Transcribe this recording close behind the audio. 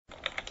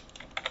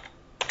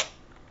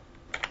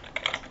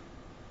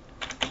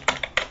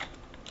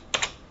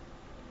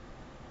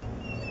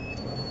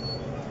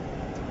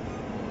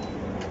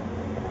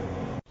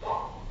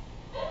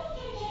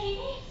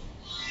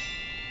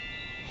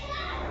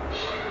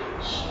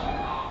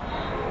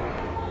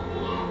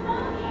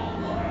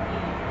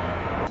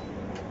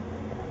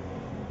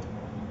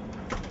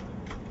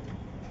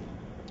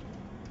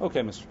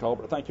Okay, Mr.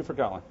 Tolbert, thank you for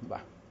calling. Bye.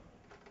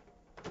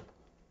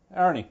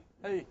 Ernie,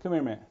 Hey. come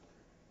here, man.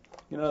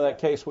 You know that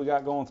case we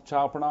got going with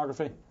child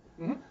pornography?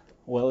 Mm-hmm.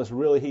 Well, it's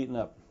really heating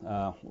up.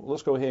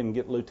 Let's go ahead and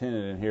get the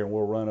lieutenant in here, and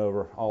we'll run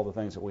over all the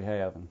things that we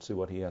have and see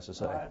what he has to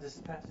say. All right,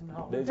 just pass him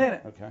on. Did you?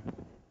 Lieutenant. Okay.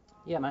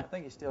 Yeah, man. I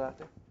think he's still out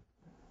there.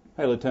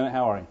 Hey, Lieutenant,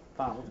 how are you?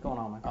 Fine. What's going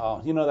on,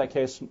 man? You know that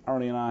case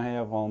Ernie and I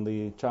have on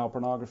the child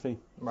pornography?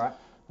 Right.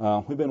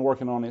 We've been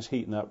working on this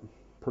heating up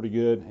pretty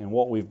good, and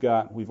what we've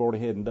got, we've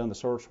already had and done the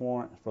search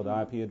warrant for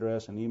the IP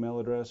address and email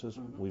addresses.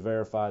 We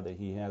verified that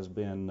he has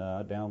been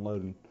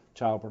downloading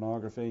child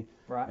pornography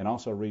Right. and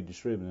also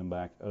redistributing them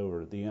back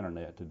over the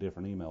internet to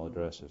different email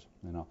addresses.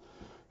 You know,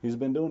 he's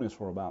been doing this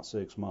for about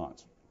 6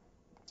 months,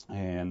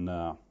 and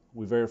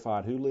we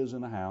verified who lives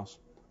in the house.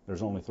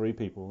 There's only 3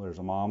 people. There's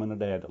a mom and a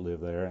dad that live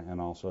there, and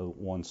also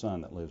one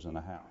son that lives in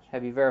the house.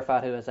 Have you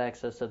verified who has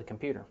access to the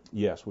computer?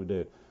 Yes, we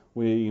did.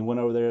 We went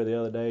over there the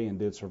other day and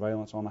did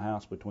surveillance on the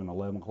house between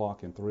 11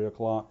 o'clock and 3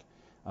 o'clock.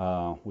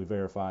 We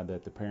verified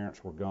that the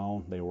parents were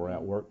gone. They were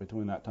at work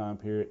between that time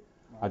period.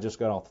 I just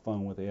got off the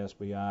phone with the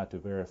SBI to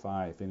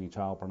verify if any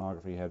child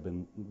pornography had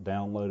been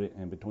downloaded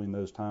in between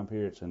those time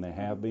periods, and they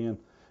have been.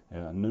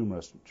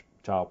 Numerous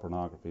child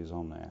pornographies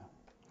on that.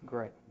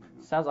 Great.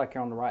 Sounds like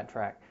you're on the right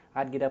track.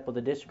 I'd get up with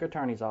the district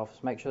attorney's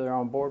office, make sure they're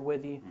on board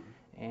with you,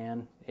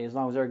 and as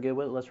long as they're good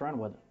with it, let's run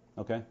with it.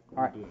 Okay?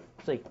 All right.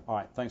 See you. All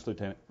right. Thanks,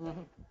 Lieutenant.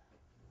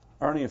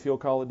 Ernie, if you'll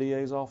call the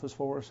DA's office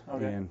for us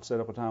and set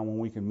up a time when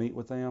we can meet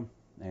with them,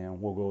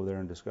 and we'll go over there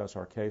and discuss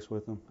our case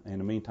with them. In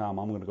the meantime,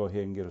 I'm going to go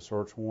ahead and get a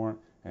search warrant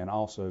and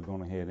also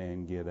going ahead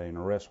and get an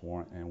arrest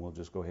warrant, and we'll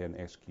just go ahead and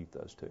execute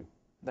those 2.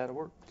 That'll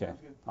work. Okay. Sounds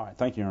good. All right.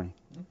 Thank you, Ernie.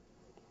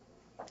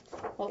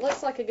 Well, it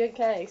looks like a good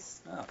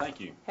case. Oh, thank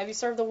you. Have you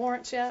served the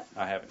warrants yet?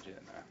 I haven't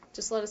yet, no.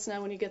 Just let us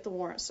know when you get the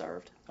warrant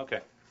served.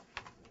 Okay.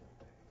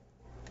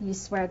 You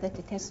swear that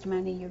the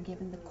testimony you're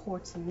giving the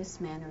courts in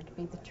this manner to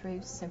be the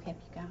truth, so help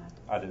you God.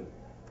 I do.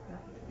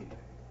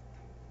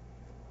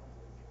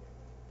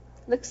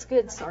 Looks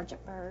good,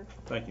 Sergeant Bird.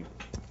 Thank you.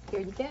 Here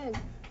you go.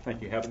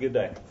 Thank you. Have a good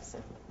day.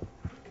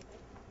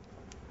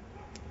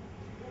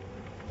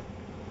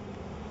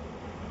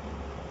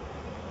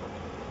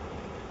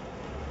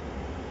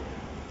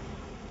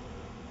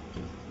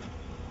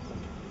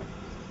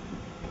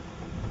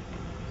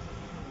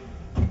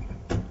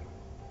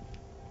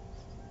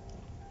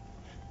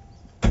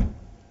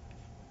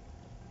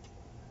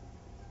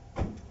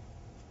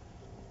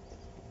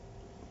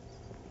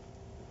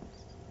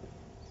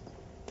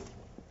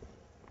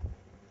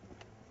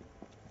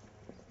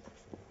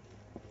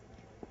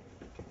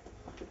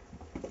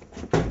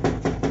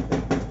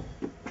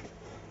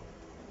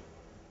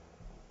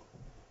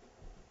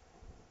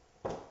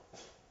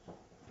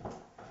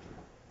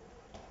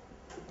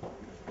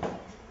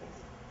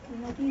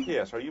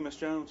 Yes, are you Miss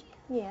Jones?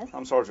 Yes.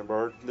 I'm Sergeant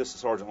Bird. This is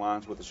Sergeant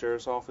Lyons with the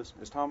Sheriff's Office.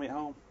 Is Tommy at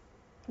home?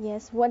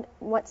 Yes.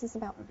 What's this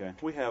about? Okay.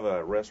 We have a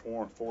arrest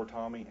warrant for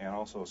Tommy and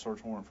also a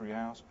search warrant for your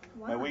house.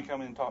 Wow. May we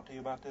come in and talk to you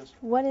about this?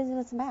 What is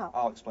this about?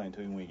 I'll explain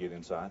to you when we get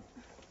inside.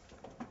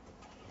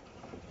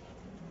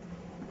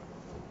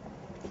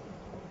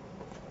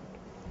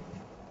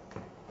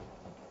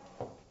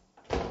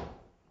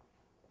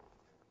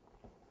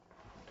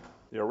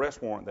 The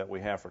arrest warrant that we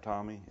have for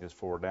Tommy is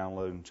for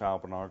downloading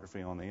child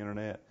pornography on the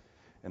internet,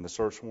 and the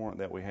search warrant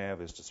that we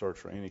have is to search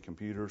for any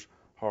computers,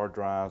 hard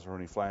drives, or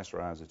any flash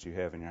drives that you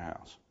have in your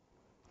house.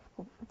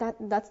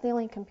 That's the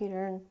only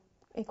computer and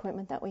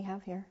equipment that we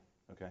have here.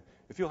 Okay.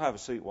 If you'll have a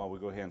seat while we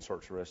go ahead and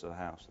search the rest of the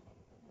house.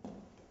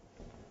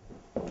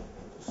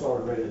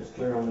 Sorry, Ray, it's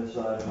clear on this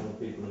side. I want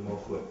people to move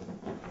quick.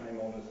 Hang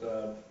on this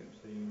side. You can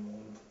see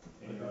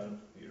any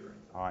items, computer.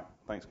 All right.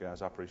 Thanks,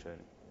 guys. I appreciate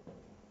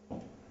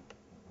it.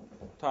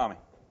 Tommy,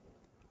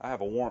 I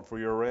have a warrant for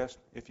your arrest.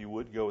 If you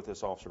would, go with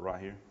this officer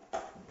right here.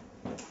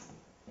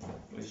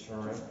 Please turn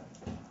around.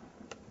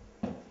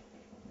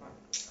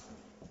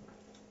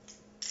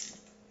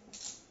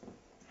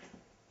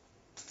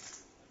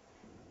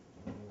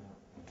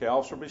 Okay,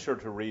 officer, be sure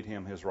to read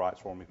him his rights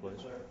for me, please.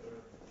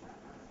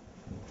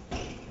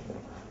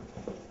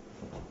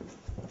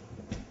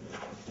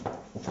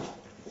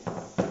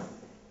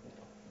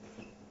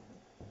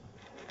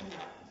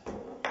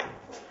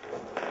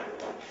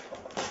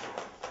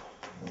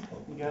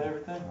 You got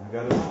everything? I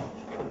got it all.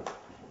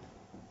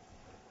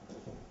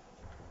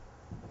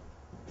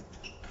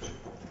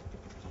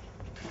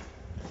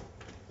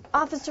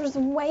 Officers,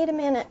 wait a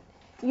minute.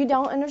 You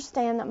don't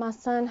understand that my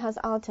son has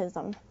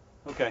autism.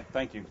 Okay,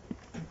 thank you.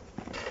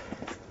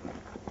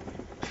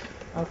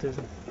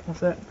 Autism. What's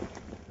that?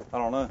 I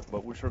don't know,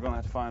 but we're sure going to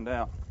have to find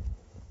out.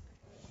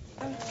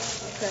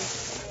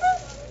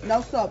 Okay.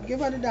 No soap. Give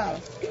her the $1.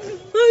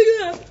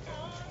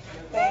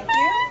 Thank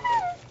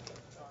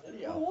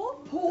you.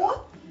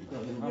 Pour. You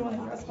want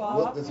to have a spa?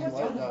 What does he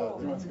like?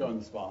 He wants to go in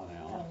the spa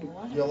now.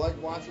 You like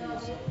watching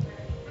this?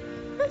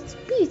 That's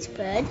Beach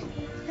Bud.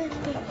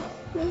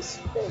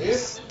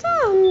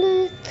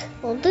 Stomach.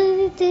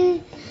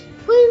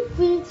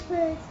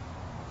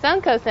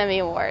 Sunco sent me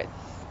awards.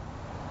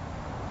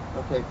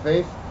 Okay,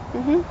 Faith.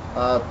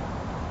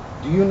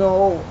 Do you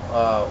know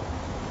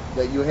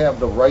that you have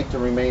the right to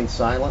remain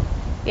silent?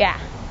 Yeah.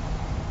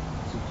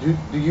 So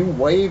do you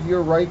waive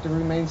your right to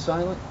remain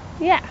silent?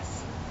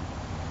 Yes.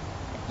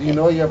 Do you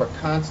know you have a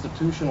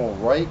constitutional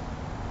right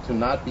to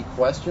not be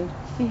questioned?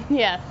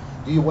 Yes.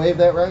 Do you waive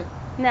that right?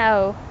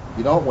 No.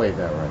 You don't waive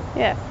that right?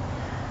 Yes.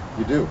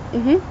 You do?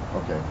 Mm-hmm.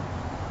 Okay.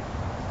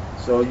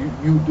 So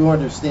you do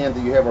understand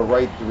that you have a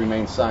right to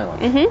remain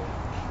silent? Mm-hmm.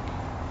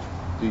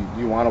 Do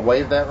you want to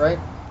waive that right?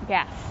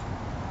 Yes.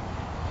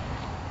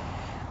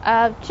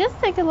 Just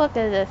take a look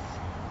at this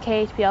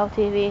KHPL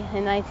TV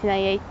in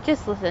 1998.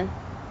 Just listen.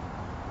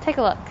 Take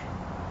a look.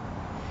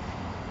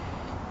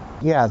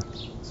 Yeah.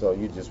 So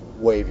you just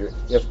waive your...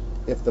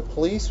 If the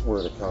police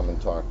were to come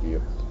and talk to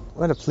you...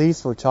 Well, the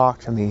police will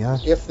talk to me, huh?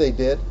 If they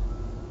did,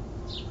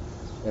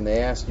 and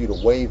they asked you to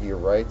waive your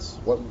rights,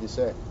 what would you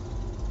say?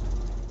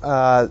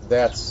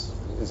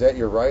 Is that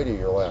your right or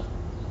your left?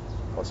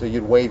 Well, so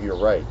you'd waive your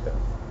right then.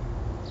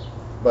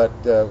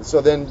 But,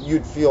 so then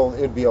you'd feel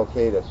it'd be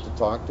okay to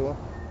talk to him?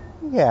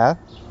 Yeah.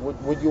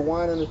 Would you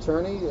want an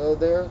attorney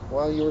there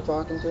while you were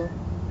talking to him?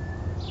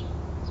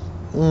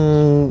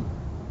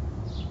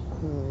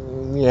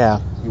 Yeah.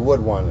 You would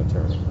want an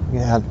attorney?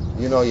 Yeah.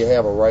 You know you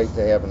have a right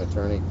to have an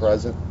attorney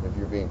present if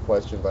you're being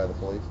questioned by the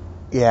police?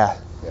 Yeah.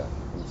 Yeah.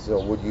 And so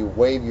would you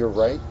waive your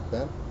right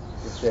then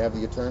to have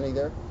the attorney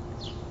there?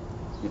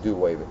 You do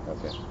waive it.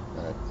 Okay.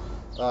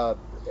 All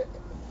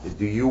right.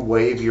 Do you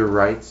waive your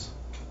rights?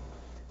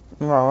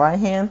 My right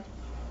hand?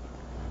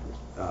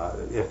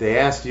 If they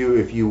asked you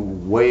if you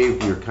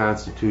waived your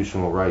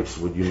constitutional rights,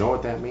 would you know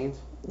what that means?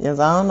 Yes,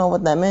 I don't know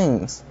what that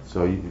means.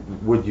 So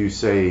would you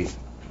say,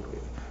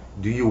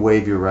 do you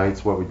waive your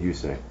rights? What would you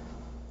say?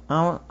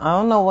 I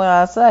don't know what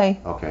I say.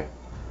 Okay.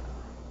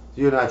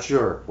 So you're not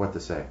sure what to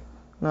say?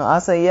 No, I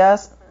say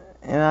yes,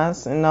 and I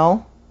say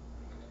no.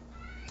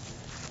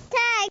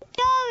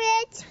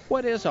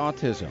 What is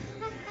autism?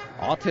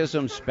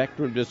 Autism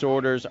spectrum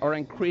disorders are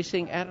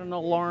increasing at an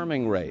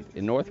alarming rate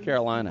in North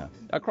Carolina,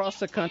 across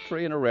the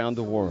country, and around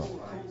the world.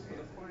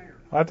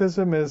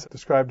 Autism is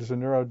described as a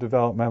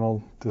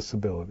neurodevelopmental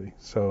disability.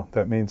 So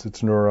that means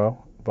it's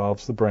neuro,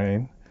 involves the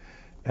brain,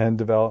 and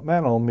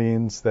developmental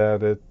means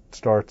that it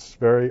starts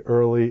very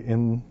early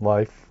in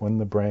life when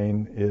the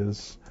brain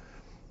is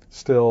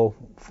still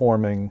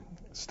forming,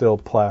 still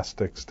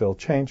plastic, still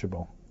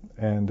changeable.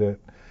 And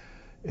it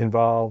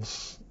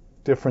involves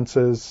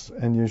differences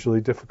and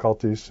usually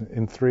difficulties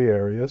in three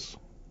areas: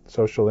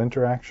 social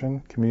interaction,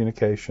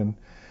 communication,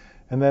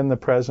 and then the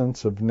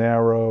presence of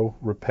narrow,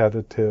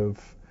 repetitive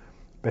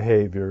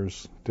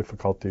behaviors,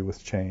 difficulty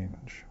with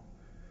change.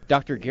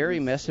 Dr. Gary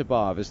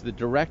Mesibov is the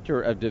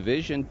director of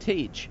Division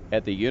Teach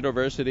at the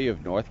University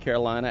of North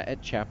Carolina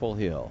at Chapel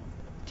Hill.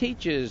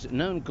 Teach is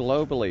known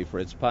globally for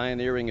its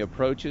pioneering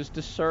approaches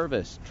to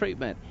service,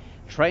 treatment,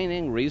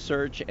 training,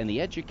 research, and the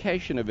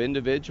education of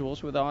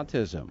individuals with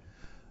autism.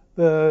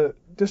 The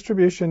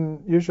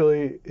distribution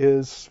usually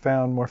is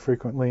found more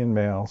frequently in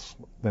males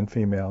than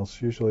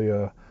females, usually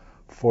a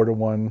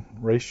 4-to-1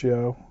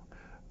 ratio.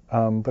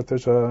 But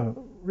there's a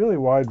really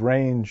wide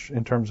range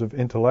in terms of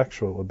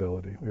intellectual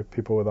ability. We have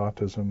people with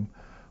autism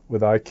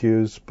with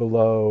IQs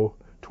below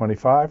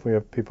 25. We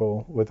have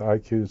people with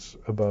IQs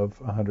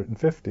above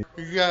 150.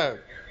 Yeah.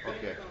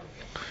 Okay.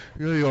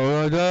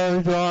 Will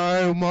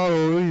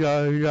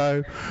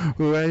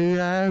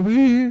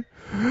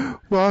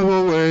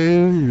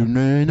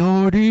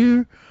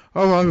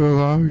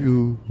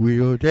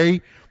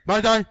take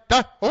my time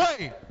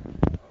away.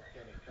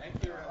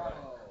 Thank you.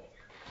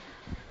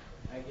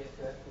 I guess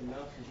that's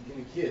enough you're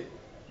going to get.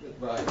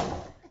 Goodbye.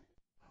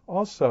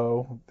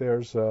 Also,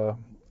 there's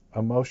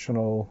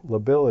emotional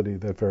lability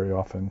that very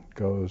often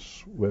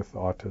goes with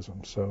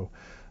autism. So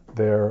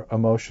their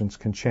emotions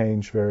can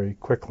change very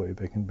quickly.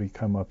 They can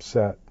become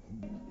upset,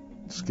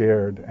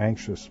 scared,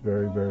 anxious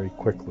very, very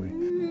quickly.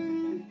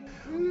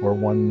 Or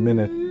 1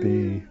 minute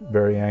be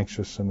very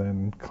anxious and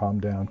then calm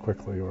down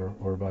quickly,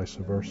 or vice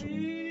versa.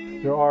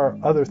 There are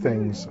other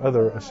things,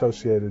 other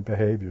associated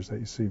behaviors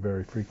that you see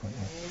very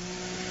frequently.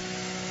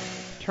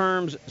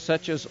 Terms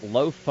such as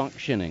low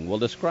functioning will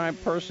describe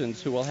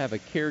persons who will have a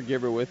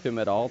caregiver with them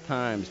at all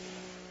times,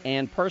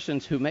 and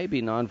persons who may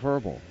be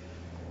nonverbal.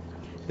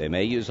 They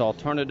may use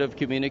alternative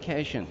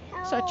communication,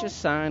 such as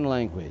sign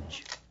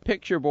language,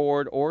 picture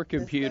board, or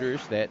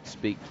computers that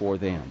speak for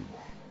them.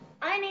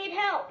 I need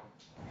help.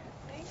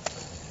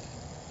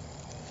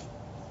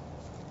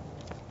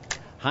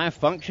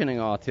 High-functioning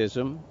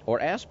autism, or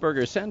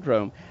Asperger's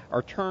syndrome,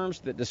 are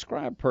terms that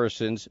describe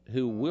persons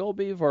who will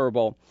be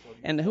verbal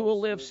and who will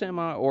live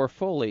semi or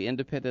fully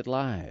independent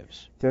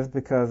lives. Just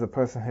because a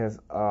person has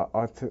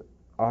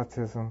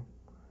autism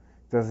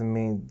doesn't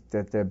mean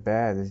that they're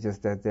bad. It's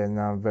just that they're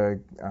not very,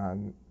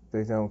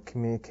 they don't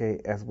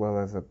communicate as well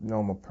as a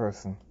normal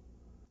person.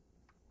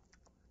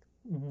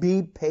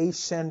 Be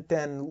patient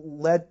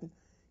and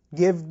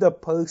give the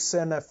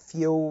person a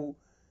few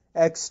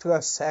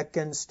extra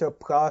seconds to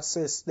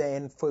process the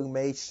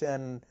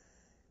information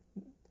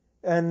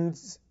and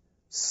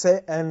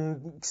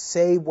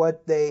say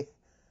what they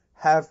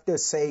have to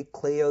say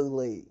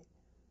clearly.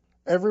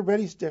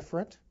 everybody's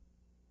different,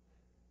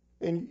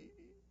 and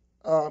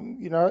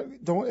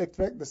don't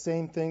expect the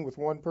same thing with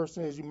one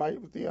person as you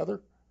might with the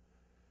other.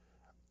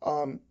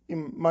 One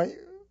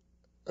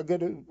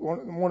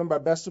of my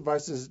best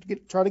advice is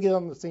try to get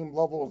on the same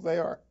level as they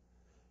are.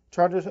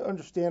 Try to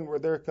understand where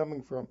they're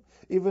coming from,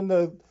 even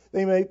though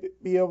they may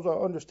be able to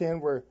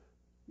understand where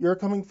you're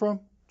coming from.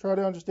 Try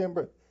to understand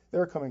where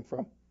they're coming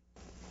from.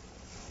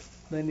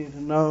 They need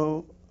to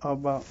know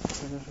about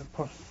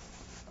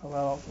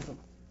autism.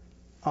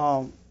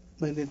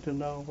 They need to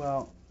know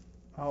about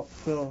how it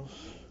feels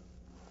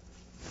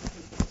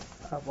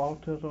to have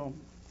autism.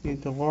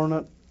 Need to learn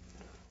it.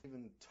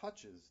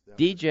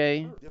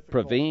 DJ,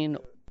 Praveen,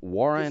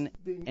 Warren,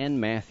 and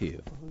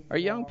Matthew are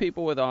young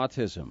people with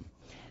autism.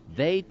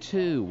 They,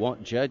 too,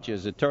 want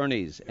judges,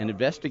 attorneys, and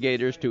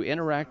investigators to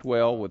interact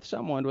well with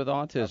someone with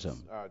autism.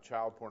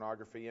 Child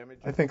pornography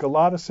images. I think a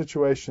lot of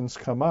situations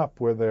come up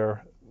where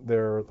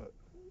their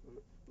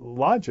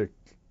logic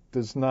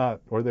does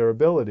not, or their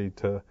ability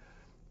to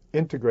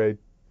integrate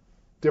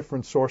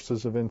different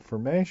sources of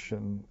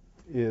information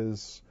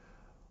is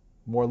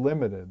more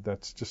limited.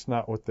 That's just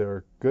not what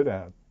they're good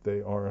at.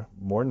 They are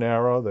more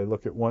narrow. They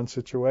look at one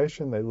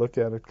situation, they look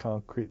at it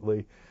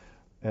concretely,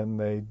 and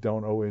they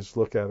don't always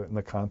look at it in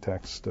the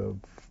context of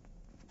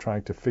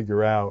trying to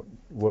figure out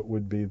what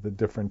would be the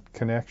different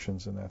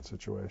connections in that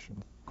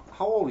situation.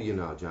 How old are you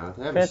now,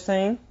 Jonathan?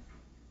 15.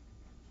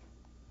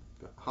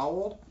 How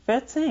old?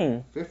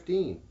 15.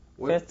 15.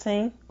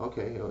 15.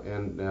 Okay,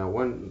 and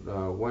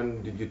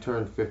when did you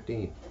turn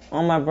 15?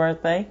 On my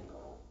birthday.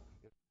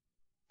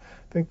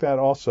 I think that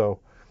also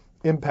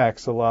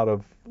impacts a lot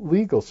of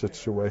legal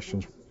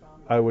situations.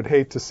 I would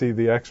hate to see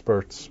the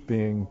experts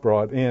being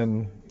brought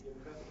in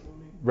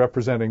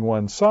representing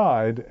one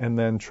side and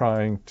then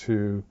trying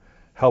to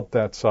help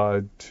that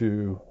side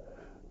to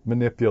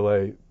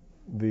manipulate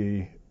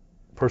the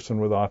person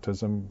with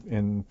autism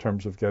in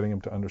terms of getting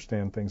him to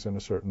understand things in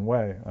a certain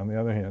way. On the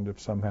other hand, if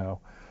somehow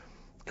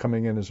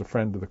coming in as a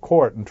friend to the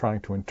court and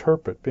trying to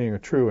interpret, being a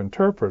true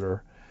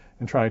interpreter,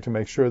 and trying to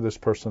make sure this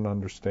person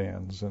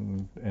understands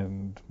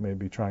and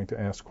maybe trying to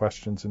ask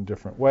questions in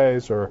different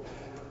ways or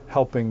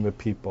helping the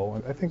people.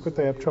 And I think what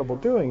they have trouble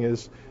doing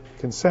is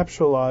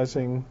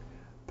conceptualizing,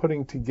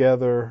 putting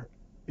together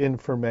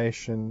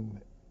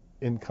information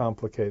in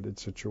complicated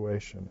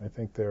situation. I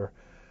think they are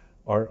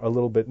a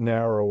little bit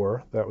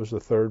narrower. That was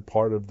the third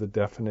part of the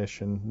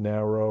definition,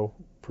 narrow,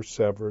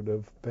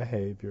 perseverative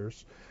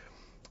behaviors.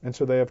 And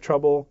so they have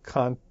trouble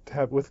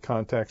with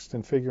context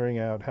and figuring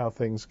out how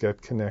things get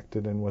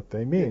connected and what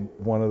they mean.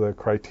 One of the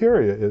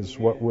criteria is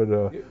what would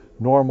a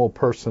normal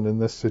person in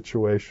this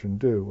situation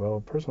do? Well,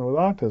 a person with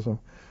autism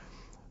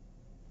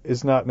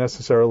is not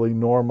necessarily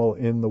normal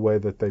in the way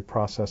that they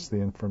process the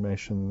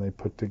information and they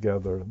put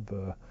together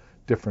the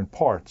different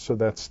parts. So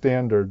that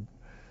standard,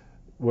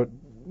 what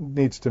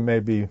needs to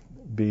maybe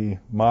be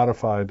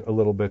modified a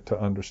little bit to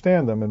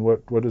understand them, and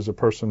what is a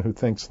person who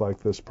thinks like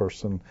this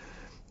person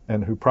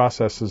and who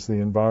processes the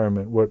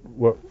environment,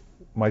 what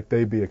might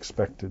they be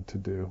expected to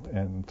do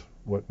and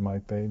what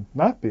might they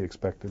not be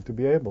expected to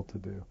be able to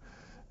do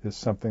is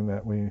something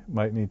that we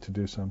might need to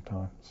do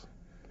sometimes.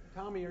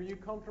 Tommy, are you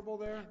comfortable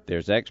there?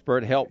 There's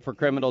expert help for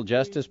criminal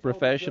justice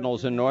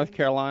professionals in North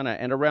Carolina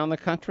and around the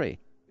country.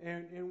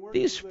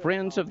 These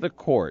friends of the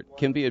court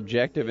can be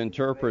objective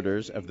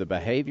interpreters of the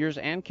behaviors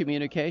and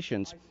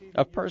communications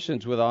of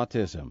persons with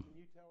autism.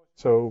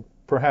 So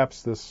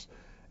perhaps this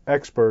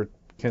expert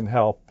can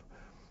help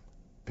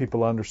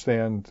people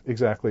understand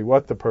exactly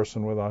what the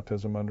person with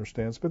autism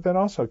understands, but then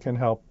also can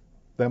help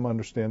them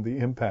understand the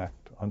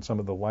impact on some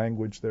of the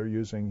language they're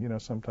using. You know,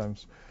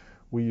 sometimes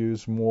we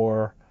use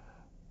more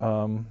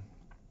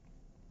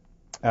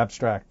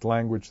abstract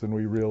language than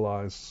we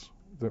realize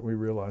that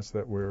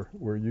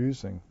we're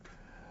using.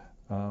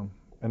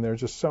 And there are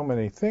just so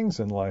many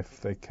things in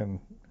life they can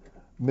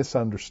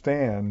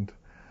misunderstand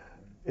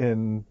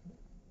in,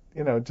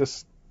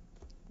 just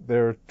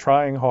they're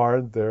trying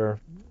hard, they're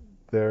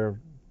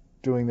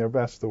doing their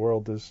best. The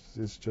world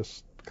is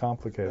just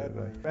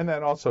complicated. And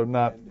then also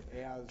not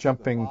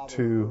jumping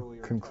to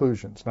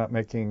conclusions, not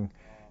making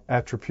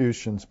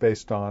attributions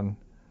based on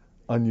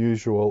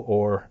unusual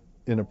or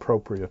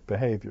inappropriate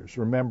behaviors.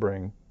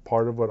 Remembering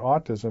part of what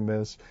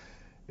autism is,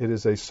 it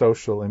is a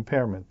social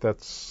impairment.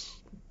 That's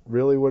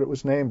really what it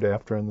was named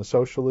after, and the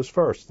social is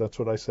first. That's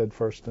what I said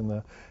first in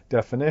the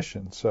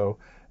definition. So,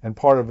 and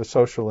part of a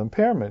social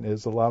impairment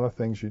is a lot of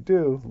things you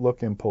do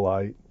look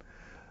impolite,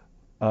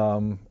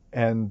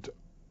 and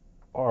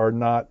are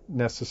not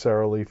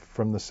necessarily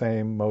from the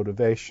same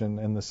motivation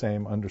and the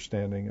same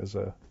understanding as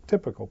a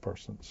typical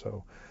person.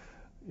 So,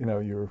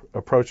 you're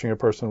approaching a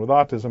person with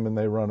autism and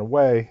they run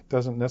away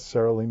doesn't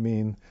necessarily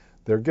mean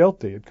they're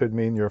guilty. It could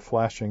mean you're a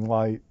flashing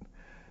light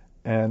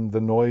and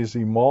the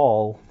noisy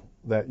mall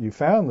that you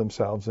found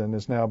themselves in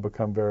has now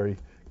become very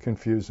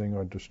confusing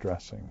or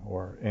distressing,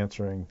 or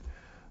answering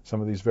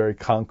some of these very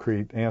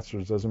concrete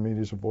answers doesn't mean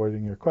he's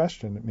avoiding your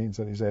question. It means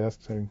that he's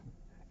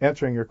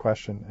answering your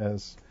question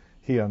as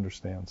he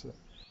understands it.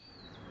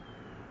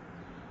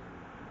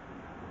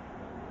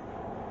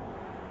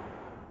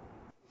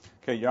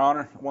 Okay, Your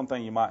Honor, one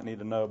thing you might need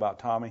to know about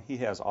Tommy, he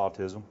has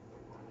autism.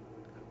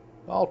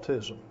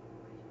 Autism.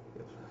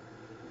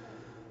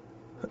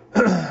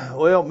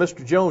 Well,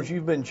 Mr. Jones,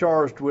 you've been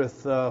charged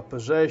with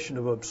possession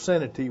of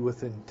obscenity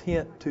with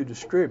intent to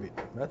distribute.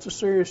 That's a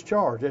serious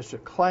charge. That's a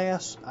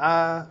Class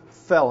I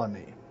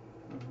felony.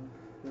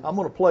 I'm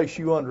going to place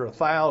you under a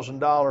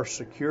 $1,000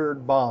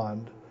 secured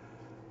bond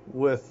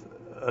with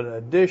an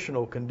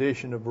additional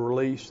condition of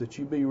release that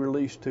you be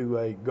released to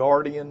a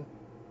guardian,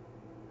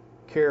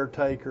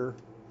 caretaker,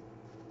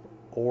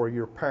 or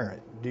your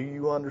parent. Do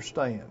you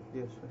understand?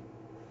 Yes,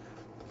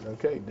 sir.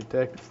 Okay,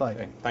 Detective, thank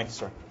you. Thank you,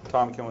 sir.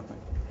 Tommy, come with me.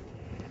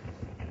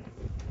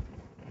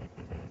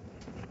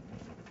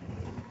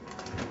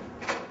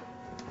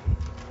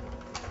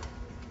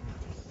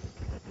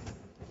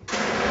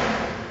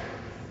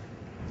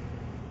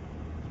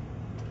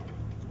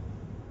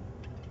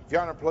 If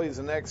Your Honor, please,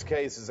 the next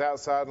case is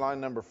outside line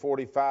number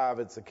 45.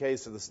 It's a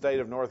case of the state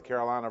of North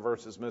Carolina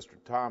versus Mr.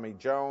 Tommy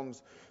Jones.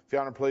 If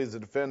Your Honor, please, the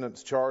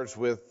defendant's charged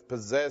with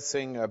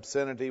possessing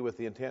obscenity with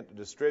the intent to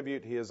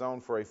distribute. He is on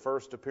for a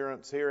first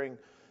appearance hearing.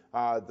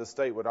 The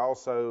state would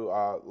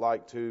also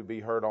like to be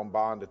heard on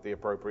bond at the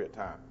appropriate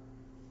time.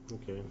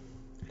 Okay.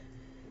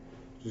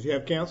 Does he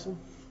have counsel?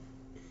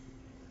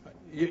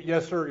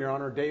 Yes, sir, Your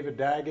Honor. David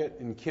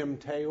Daggett and Kim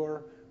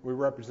Taylor. We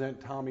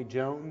represent Tommy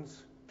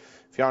Jones.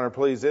 If Your Honor,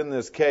 please, in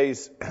this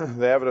case,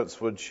 the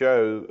evidence would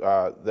show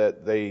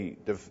that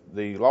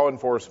the law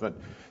enforcement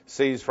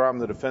seized from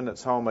the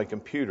defendant's home a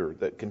computer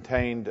that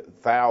contained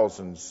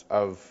thousands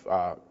of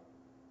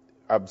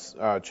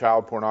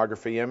child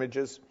pornography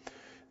images.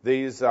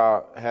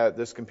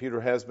 This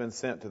computer has been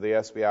sent to the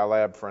SBI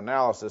lab for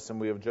analysis, and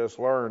we have just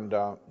learned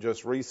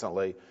just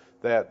recently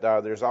that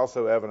there's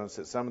also evidence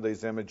that some of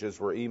these images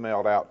were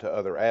emailed out to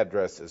other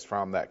addresses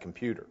from that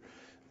computer.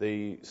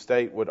 The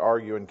state would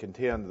argue and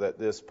contend that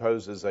this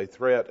poses a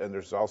threat, and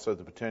there's also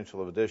the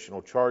potential of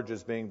additional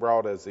charges being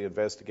brought as the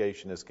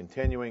investigation is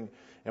continuing,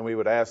 and we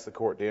would ask the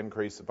court to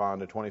increase the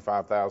bond to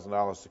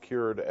 $25,000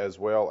 secured, as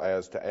well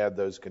as to add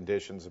those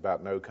conditions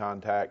about no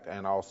contact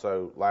and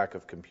also lack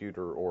of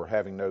computer or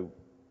having no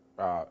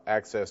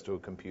access to a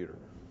computer.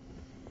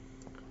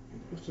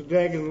 Mr.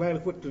 Daggett, in light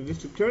of what the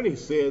district attorney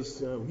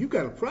says, you've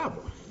got a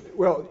problem.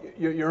 Well,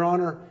 Your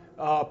Honor,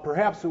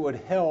 perhaps it would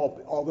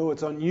help, although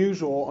it's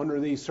unusual under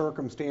these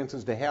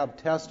circumstances to have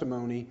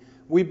testimony.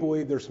 We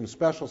believe there's some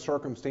special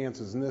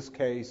circumstances in this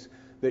case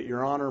that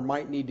Your Honor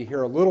might need to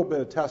hear a little bit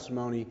of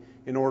testimony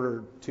in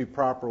order to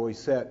properly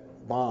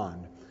set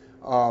bond.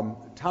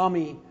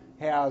 Tommy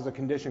has a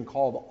condition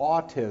called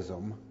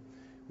autism,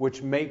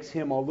 which makes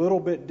him a little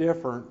bit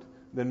different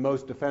than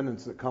most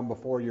defendants that come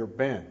before your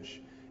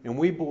bench. And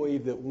we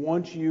believe that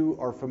once you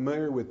are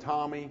familiar with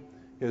Tommy,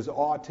 his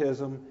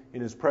autism,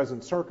 and his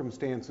present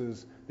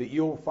circumstances, that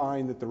you'll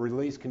find that the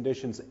release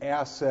conditions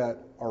as set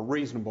are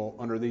reasonable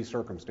under these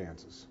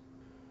circumstances.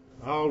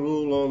 I'll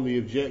rule on the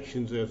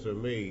objections as they're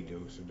made,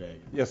 Mr.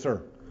 Daggett. Yes,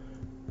 sir.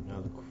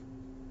 Now,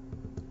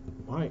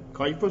 all right,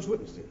 call your first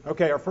witness then.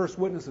 Okay, our first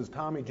witness is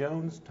Tommy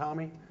Jones.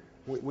 Tommy,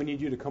 we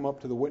need you to come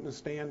up to the witness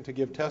stand to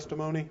give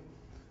testimony.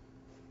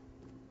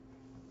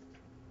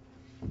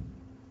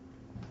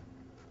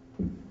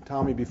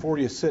 Tommy, before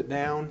you sit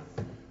down,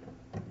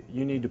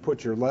 you need to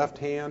put your left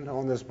hand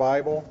on this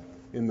Bible,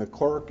 and the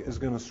clerk is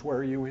going to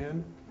swear you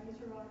in.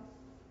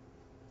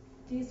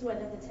 Do you swear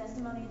that the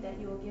testimony that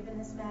you will give in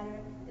this matter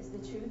is the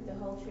truth, the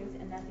whole truth,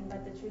 and nothing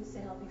but the truth, so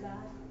help you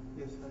God?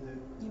 Yes, I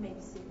do. You may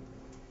be seated.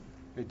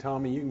 Hey,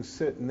 Tommy, you can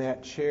sit in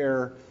that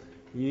chair.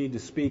 You need to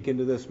speak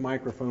into this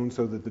microphone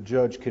so that the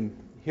judge can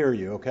hear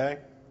you, okay?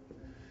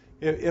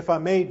 If I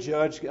may,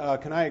 Judge,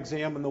 can I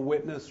examine the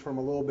witness from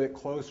a little bit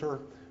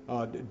closer?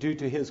 Due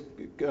to his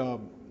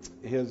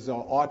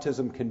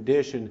autism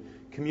condition,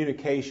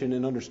 communication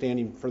and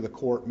understanding for the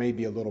court may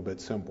be a little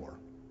bit simpler.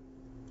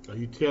 Are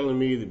you telling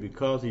me that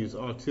because he's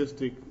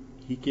autistic,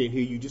 he can't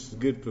hear you just as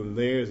good from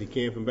there as he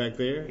can from back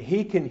there?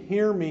 He can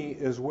hear me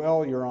as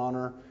well, Your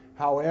Honor.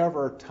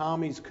 However,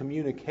 Tommy's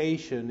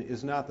communication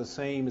is not the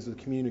same as the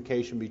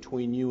communication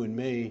between you and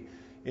me,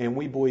 and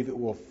we believe it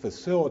will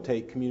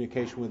facilitate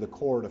communication with the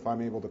court if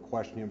I'm able to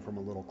question him from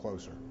a little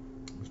closer.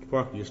 Mr.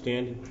 Parker, you're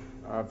standing.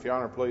 If Your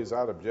Honor, please,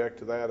 I'd object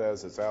to that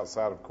as it's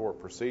outside of court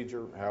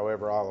procedure.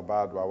 However, I'll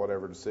abide by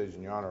whatever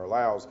decision Your Honor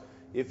allows.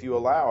 If you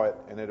allow it,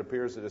 and it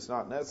appears that it's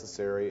not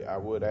necessary, I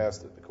would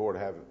ask that the court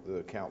have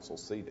the counsel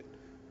seated.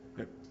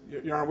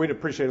 Your Honor, we'd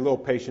appreciate a little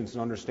patience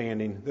and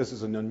understanding. This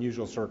is an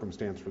unusual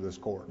circumstance for this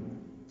court.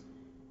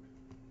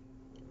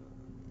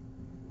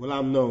 Well,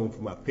 I'm known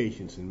for my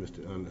patience and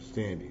Mr.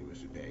 Understanding,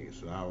 Mr. Daggett,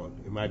 so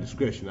in my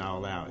discretion, I'll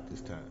allow it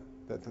this time.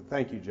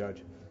 Thank you,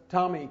 Judge.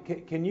 Tommy,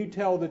 can you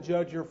tell the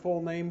judge your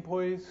full name,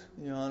 please?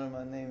 Your Honor,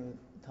 my name is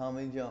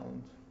Tommy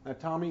Jones. Now,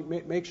 Tommy,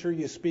 make sure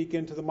you speak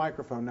into the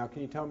microphone. Now,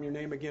 can you tell me your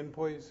name again,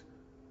 please?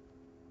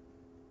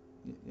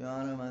 Your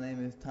Honor, my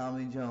name is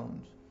Tommy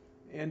Jones.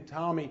 And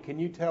Tommy, can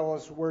you tell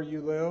us where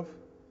you live?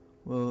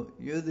 Well,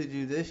 you're the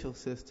judicial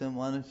system.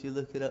 Why don't you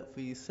look it up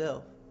for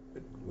yourself?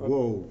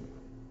 Whoa.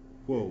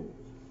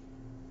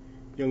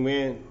 Young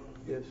man.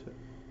 Yes, sir.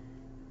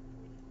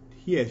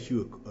 he asked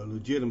you a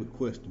legitimate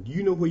question. Do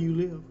you know where you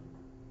live?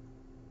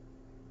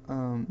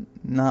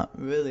 Not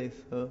really,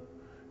 sir.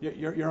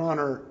 Your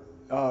Honor,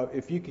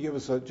 if you could give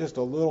us just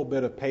a little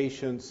bit of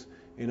patience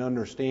and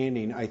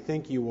understanding, I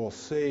think you will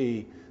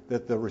see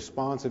that the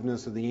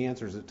responsiveness of the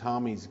answers that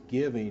Tommy's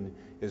giving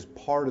is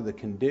part of the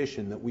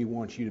condition that we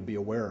want you to be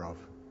aware of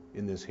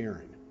in this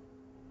hearing.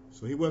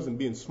 So he wasn't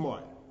being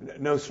smart?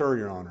 No, sir,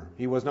 Your Honor.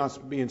 He was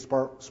not being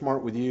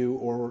smart with you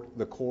or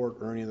the court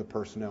or any of the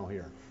personnel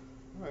here.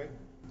 All right.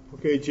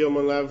 Okay,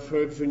 gentlemen, I've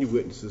heard from your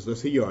witnesses.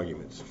 Let's hear your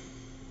arguments.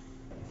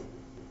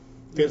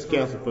 Defense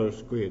counsel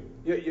first. Go ahead.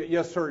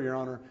 Yes, sir, Your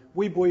Honor.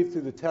 We believe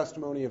through the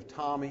testimony of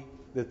Tommy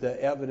that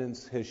the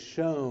evidence has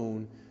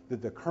shown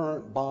that the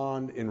current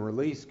bond and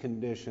release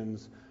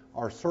conditions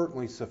are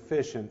certainly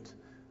sufficient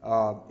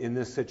in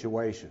this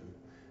situation.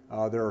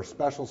 There are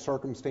special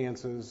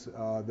circumstances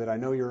that I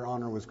know Your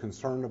Honor was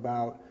concerned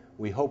about.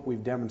 We hope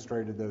we've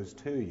demonstrated those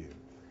to you.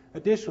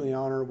 Additionally, Your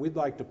Honor, we'd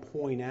like to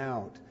point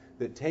out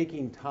that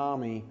taking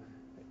Tommy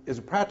is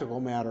a practical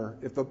matter.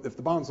 If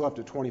the bond's left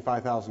at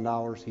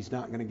 $25,000, he's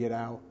not going to get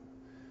out.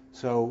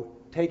 So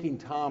taking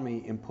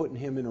Tommy and putting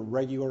him in a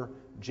regular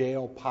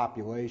jail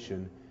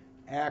population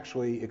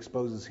actually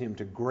exposes him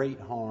to great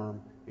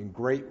harm and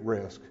great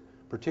risk,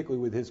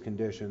 particularly with his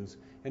conditions,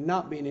 and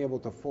not being able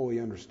to fully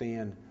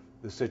understand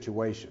the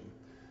situation.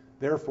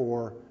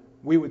 Therefore,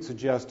 we would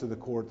suggest to the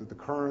court that the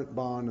current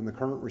bond and the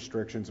current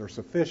restrictions are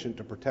sufficient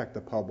to protect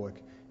the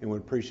public, and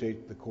would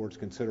appreciate the court's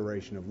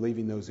consideration of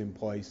leaving those in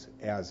place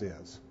as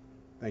is.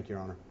 Thank you,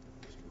 Your Honor.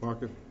 Mr.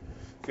 Parker.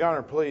 If Your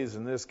Honor, please,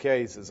 in this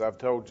case, as I've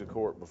told the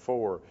court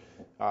before,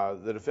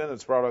 the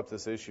defendants brought up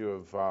this issue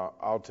of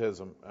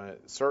autism.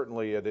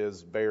 Certainly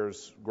it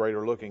bears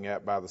greater looking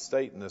at by the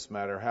state in this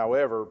matter.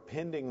 However,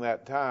 pending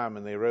that time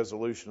and the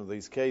resolution of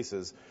these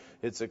cases,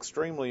 it's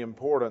extremely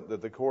important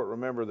that the court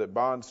remember that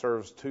bond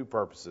serves two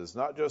purposes,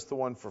 not just the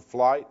one for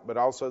flight, but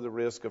also the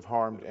risk of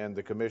harm and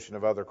the commission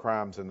of other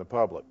crimes in the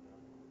public.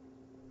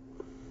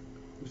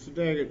 Mr.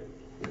 Daggett.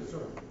 Yes, sir.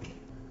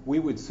 We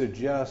would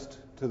suggest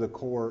to the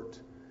court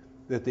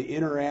that the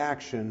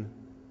interaction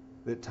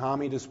that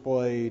Tommy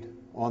displayed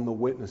on the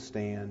witness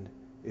stand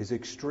is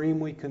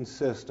extremely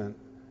consistent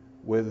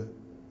with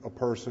a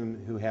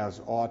person who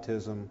has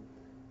autism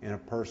and a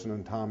person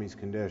in Tommy's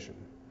condition.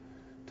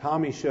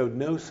 Tommy showed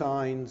no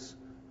signs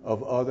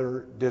of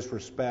other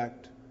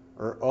disrespect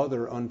or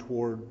other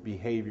untoward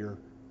behavior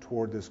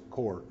toward this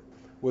court.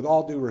 With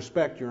all due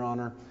respect, Your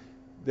Honor,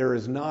 there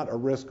is not a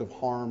risk of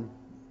harm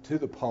to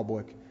the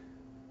public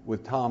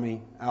with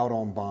Tommy out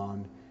on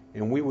bond,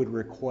 and we would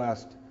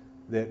request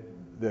that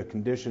the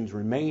conditions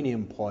remain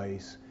in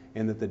place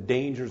and that the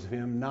dangers of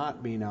him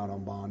not being out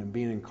on bond and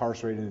being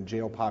incarcerated in a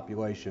jail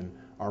population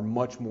are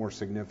much more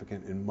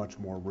significant and much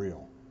more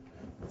real.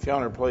 If Your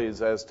Honor,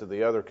 please, as to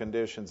the other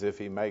conditions, if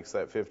he makes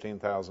that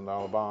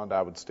 $15,000 bond,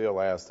 I would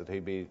still ask that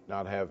he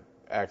not have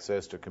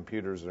access to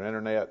computers or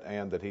internet,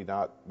 and that he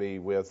not be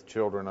with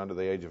children under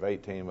the age of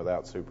 18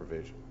 without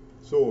supervision.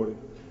 So ordered.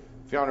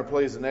 If Your Honor,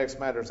 please, the next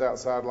matter is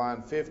outside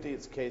line 50.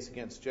 It's a case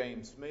against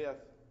James Smith.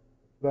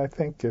 I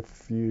think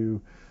if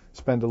you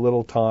spend a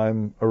little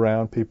time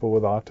around people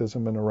with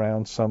autism and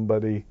around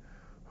somebody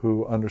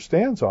who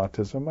understands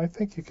autism, I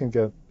think you can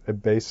get a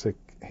basic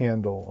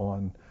handle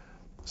on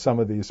some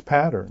of these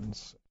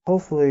patterns.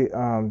 Hopefully,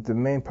 the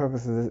main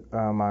purpose of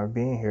my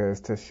being here is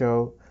to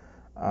show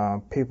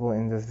people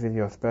in this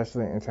video,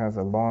 especially in terms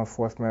of law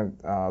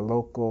enforcement,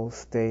 local,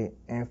 state,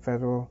 and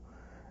federal,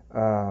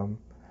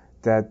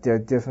 that there are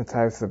different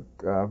types of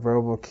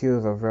verbal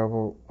cues or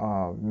verbal,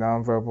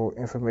 nonverbal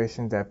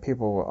information that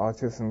people with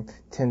autism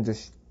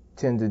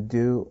tend to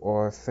do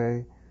or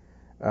say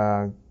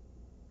that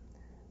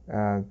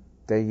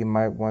you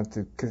might want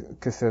to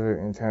consider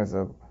in terms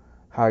of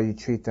how you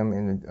treat them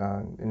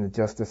in the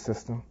justice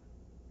system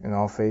in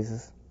all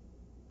phases.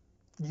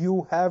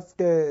 You have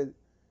to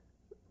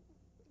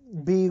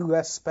be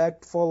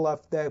respectful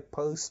of their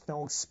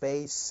personal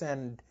space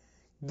and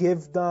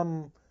give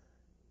them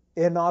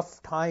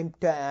enough time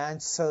to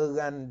answer,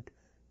 and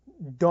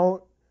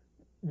don't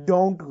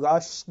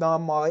rush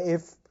them, or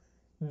if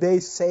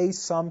they say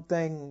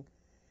something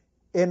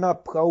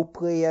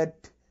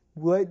inappropriate,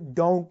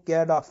 don't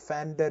get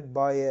offended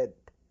by it.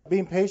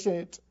 Being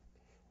patient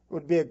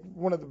would be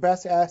one of the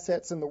best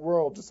assets in the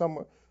world to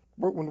someone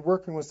when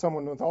working with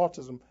someone with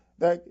autism.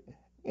 One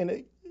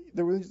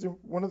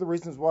of the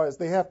reasons why is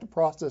they have to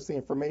process the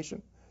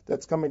information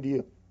that's coming to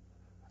you.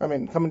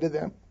 Coming to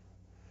them.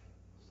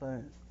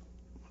 So,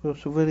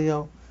 here's the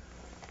video.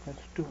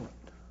 Let's do it.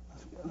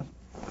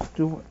 Let's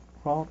do it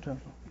for autism.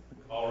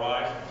 All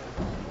right.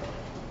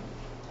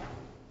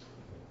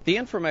 The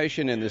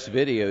information in this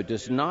video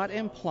does not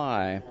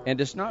imply and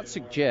does not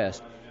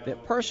suggest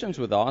that persons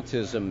with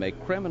autism may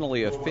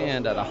criminally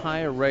offend at a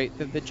higher rate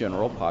than the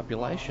general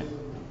population.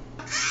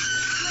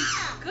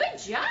 Good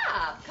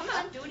job. Come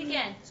on, do it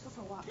again. Let's go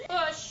for a walk.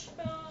 Push.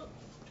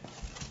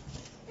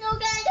 You can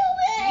do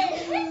it.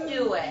 You can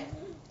do it.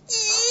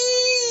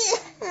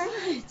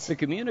 The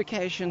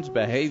communications,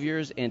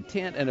 behaviors,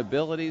 intent, and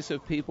abilities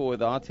of people with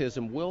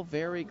autism will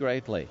vary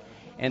greatly,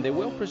 and they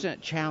will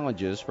present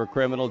challenges for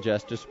criminal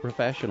justice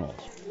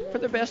professionals. For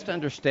the best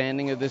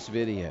understanding of this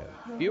video,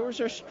 viewers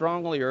are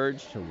strongly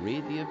urged to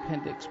read the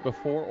appendix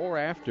before or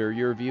after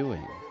your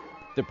viewing.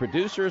 The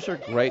producers are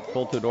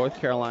grateful to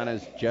North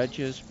Carolina's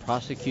judges,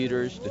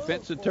 prosecutors,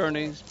 defense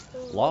attorneys,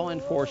 law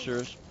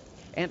enforcers,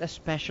 and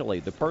especially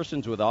the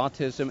persons with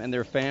autism and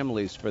their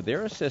families for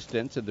their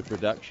assistance in the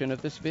production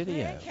of this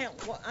video.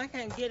 I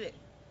can't get it.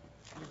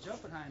 You're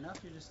jumping high enough,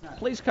 you're just not.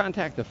 Please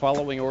contact the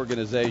following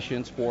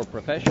organizations for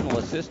professional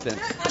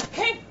assistance I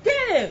can't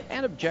get it.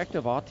 and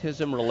objective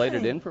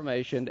autism-related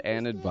information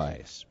and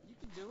advice.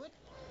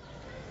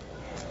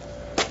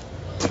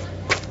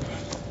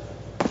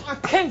 I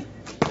can't.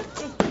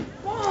 Come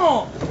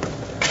on.